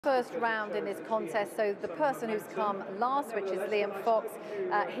First round in this contest, so the person who's come last, which is Liam Fox,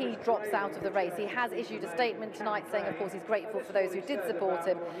 he drops out of the race. He has issued a statement tonight saying, of course, he's grateful for those who did support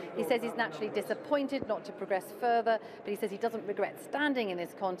him. He says he's naturally disappointed not to progress further, but he says he doesn't regret standing in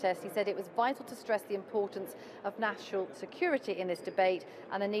this contest. He said it was vital to stress the importance of national security in this debate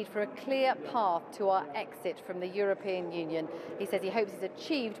and the need for a clear path to our exit from the European Union. He says he hopes he's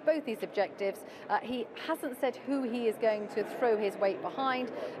achieved both these objectives. He hasn't said who he is going to throw his weight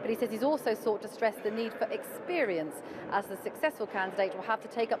behind, but he says he's also sought to stress the need for experience, as the successful candidate will have to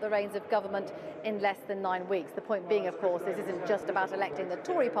take up the reins of government in less than 9 weeks. The point being, of course, this isn't just about electing the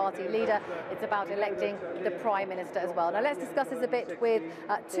Tory party leader, it's about electing the Prime Minister as well. Now let's discuss this a bit with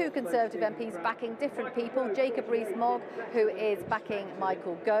two Conservative MPs backing different people, Jacob Rees-Mogg, who is backing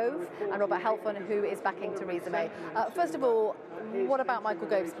Michael Gove, and Robert Halfon, who is backing Theresa May. First of all, what about Michael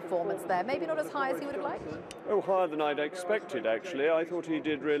Gove's performance there? Maybe not as high as he would have liked? Oh, higher than I'd expected, actually. I thought he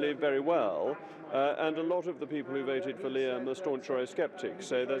did really very well. And a lot of the people who voted for Liam are staunch Eurosceptics,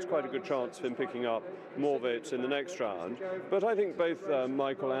 so there's quite a good chance of him picking up more votes in the next round. But I think both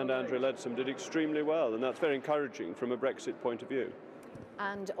Michael and Andrea Leadsom did extremely well, and that's very encouraging from a Brexit point of view.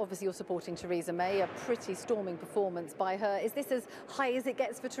 And obviously you're supporting Theresa May, a pretty storming performance by her. Is this as high as it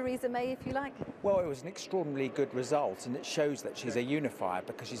gets for Theresa May, if you like? Well, it was an extraordinarily good result, and it shows that she's a unifier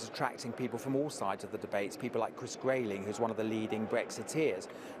because she's attracting people from all sides of the debates, people like Chris Grayling, who's one of the leading Brexiteers.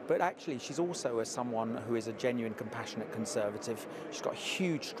 But actually, she's also someone who is a genuine, compassionate Conservative. She's got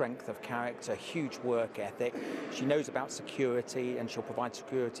huge strength of character, huge work ethic. She knows about security, and she'll provide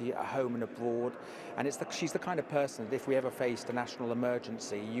security at home and abroad. And she's the kind of person that if we ever faced a national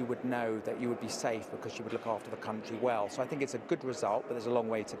emergency, you would know that you would be safe because she would look after the country well. So I think it's a good result, but there's a long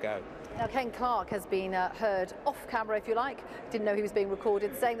way to go. Now, Ken Clarke has been heard off camera, if you like, didn't know he was being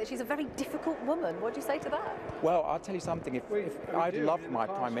recorded, saying that she's a very difficult woman. What do you say to that? Well, I'll tell you something. If I'd love my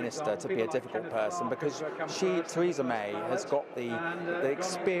Prime Minister to be a difficult person, because Theresa May has got the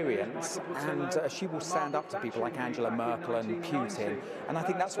experience, and she will stand up to people like Angela Merkel and Putin. And I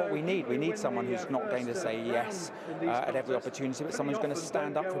think that's what we need. We need someone who's not going to say yes at every opportunity, but someone who's going to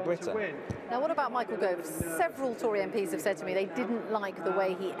stand up for Britain. Now, what about Michael Gove? Several Tory MPs have said to me they didn't like the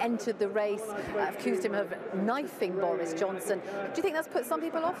way he entered the race, accused him of knifing Boris Johnson. Do you think that's put some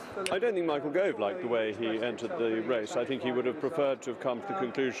people off? I don't think Michael Gove liked the way he entered the race. I think he would have preferred to have come to the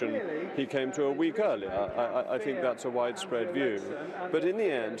conclusion he came to a week earlier. I think that's a widespread view. But in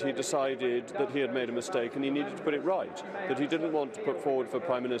the end, he decided that he had made a mistake and he needed to put it right, that he didn't want to put forward for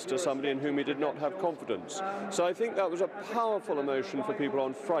Prime Minister somebody in whom he did not have confidence. So I think that was a powerful emotion for people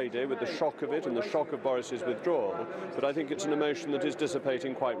on Friday, with the shock of it and the shock of Boris's withdrawal. But I think it's an emotion that is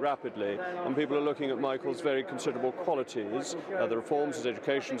dissipating quite rapidly, and people are looking at Michael's very considerable qualities, the reforms as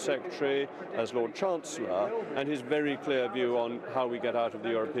Education Secretary, as Lord Chancellor, and his very clear view on how we get out of the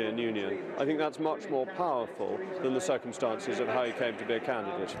European Union. I think that's much more powerful than the circumstances of how he came to be a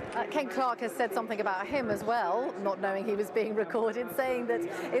candidate. Ken Clarke has said something about him as well, not knowing he was being recorded, saying that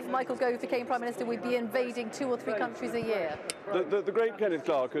if Michael Gove became Prime Minister, we'd be invading 2 or 3 countries a year. The great Kenneth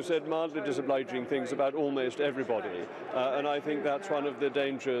Clarke has said mildly disobliging things about almost everybody, and I think that's one of the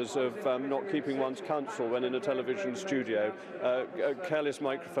dangers of not keeping one's counsel when in a television studio. Careless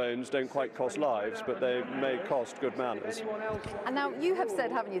microphones don't quite cost lives, but they may cost good manners. And now you have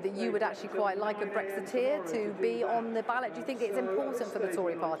said, haven't you, that you would actually quite like a Brexiteer to be on the ballot. Do you think it's important for the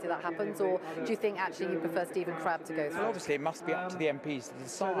Tory party that happens, or do you think actually you prefer Stephen Crabb to go through? Well, obviously it must be up to the MPs to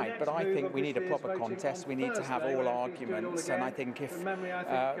decide, but I think we need a proper contest. We need to have all arguments, and I think if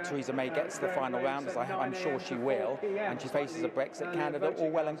Theresa May gets to the final round, as I'm sure she will, and she faces a Brexit candidate, all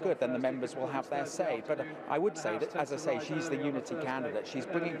well and good, then the members will have their say. But I would say that, as I say, she's the unity candidate. She's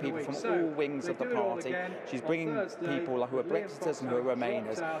bringing people from all wings of the party. She's bringing people who are Brexiters and who are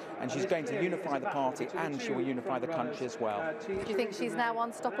Remainers, and she's going to unify the party, and she will unify the country as well. Do you think she's now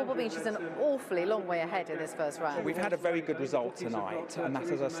unstoppable? I mean, she's an awfully long way ahead in this first round. Well, we've had a very good result tonight, and that,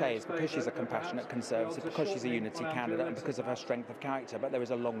 as I say, is because she's a compassionate Conservative, because she's a unity candidate, and because of her strength of character. But there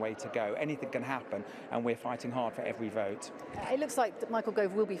is a long way to go. Anything can happen, and we're fighting hard for every vote. It looks like Michael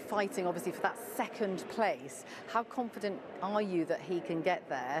Gove will be fighting, obviously, for that second place. How confident are you that he can get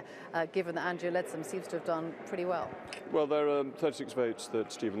there, given that Andrea Leadsom seems to have done pretty well? Well, there are 36 votes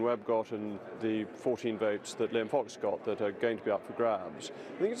that Stephen Webb got and the 14 votes that Liam Fox got that are going to be up for grabs.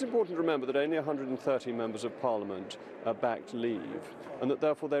 I think it's important to remember that only 130 members of Parliament backed Leave, and that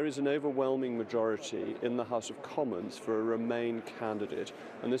therefore there is an overwhelming majority in the House of Commons for a Remain candidate,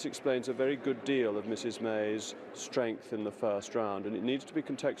 and this explains a very good deal of Mrs May's strength in the first round, and it needs to be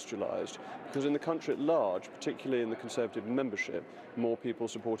contextualised because in the country at large, particularly in the Conservative membership, more people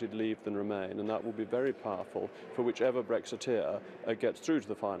supported Leave than Remain, and that will be very very powerful for whichever Brexiteer gets through to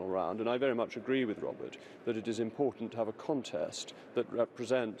the final round. And I very much agree with Robert that it is important to have a contest that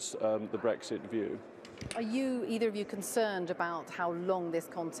represents the Brexit view. Are you, either of you, concerned about how long this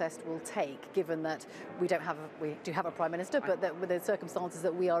contest will take, given that we do have a Prime Minister, but that with the circumstances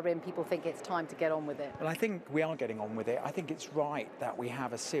that we are in, people think it's time to get on with it? Well, I think we are getting on with it. I think it's right that we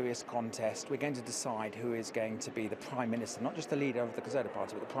have a serious contest. We're going to decide who is going to be the Prime Minister, not just the leader of the Conservative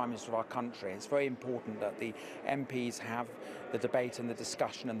Party, but the Prime Minister of our country. It's very important that the MPs have the debate and the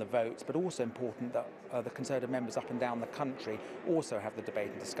discussion and the votes, but also important that the Conservative members up and down the country also have the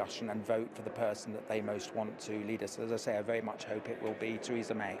debate and discussion and vote for the person that they most want to lead us. As I say, I very much hope it will be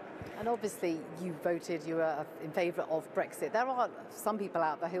Theresa May. And obviously you were in favour of Brexit. There are some people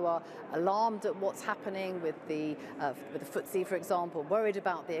out there who are alarmed at what's happening with the FTSE, for example, worried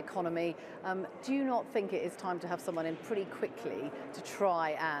about the economy. Do you not think it is time to have someone in pretty quickly to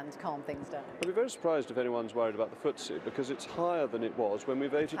try and calm things down? I'd be very surprised if anyone's worried about the FTSE, because it's higher than it was when we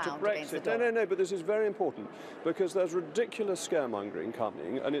voted to Brexit. No, but this is very important, because there's ridiculous scaremongering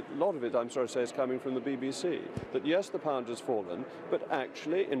coming, and a lot of it, I'm sorry to say, is coming from the BBC, that yes, the pound has fallen, but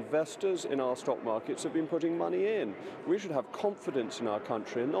actually investors in our stock markets have been putting money in. We should have confidence in our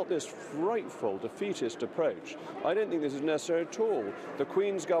country and not this frightful defeatist approach. I don't think this is necessary at all. The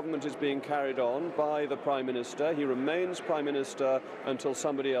Queen's government is being carried on by the Prime Minister. He remains Prime Minister until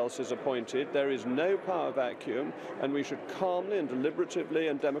somebody else is appointed. There is no power vacuum, and we should calmly and deliberatively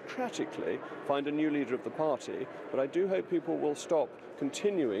and democratically find a new leader of the party. But I do hope people will stop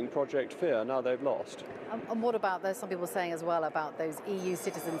continuing Project Fear now they've lost. And what about, there's some people saying as well about those EU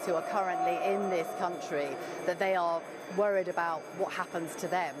citizens who are currently in this country, that they are worried about what happens to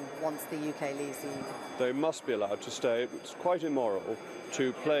them once the UK leaves the EU? They must be allowed to stay. It's quite immoral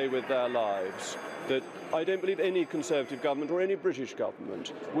to play with their lives. That I don't believe any Conservative government or any British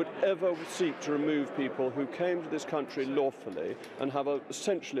government would ever seek to remove people who came to this country lawfully and have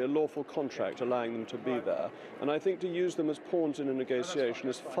essentially a lawful contract allowing them to be there. And I think to use them as pawns in a negotiation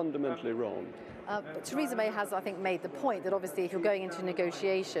is fundamentally wrong. Theresa May has, I think, made the point that obviously if you're going into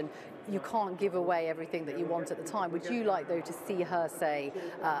negotiation, you can't give away everything that you want at the time. Would you like, though, to see her say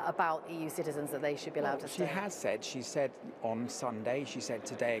about EU citizens that they should be allowed to stay? She said on Sunday, she said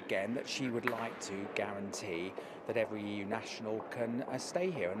today again, that she would like to guarantee that every EU national can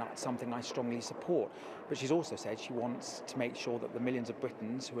stay here, and that's something I strongly support. But she's also said she wants to make sure that the millions of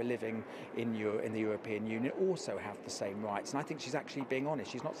Britons who are living in the European Union also have the same rights. And I think she's actually being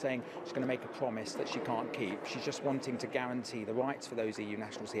honest. She's not saying she's going to make a promise that she can't keep. She's just wanting to guarantee the rights for those EU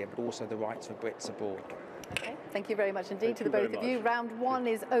nationals here, but also the rights for Brits abroad. Okay, thank you very much indeed to the both of you. Round one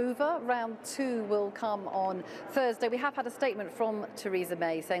is over. Round two will come on Thursday. We have had a statement from Theresa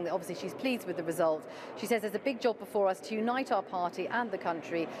May saying that obviously she's pleased with the result. She says there's a big job before us to unite our party and the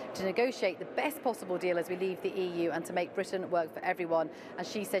country, to negotiate the best possible deal as we leave the EU and to make Britain work for everyone. And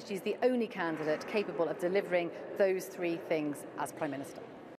she says she's the only candidate capable of delivering those three things as Prime Minister.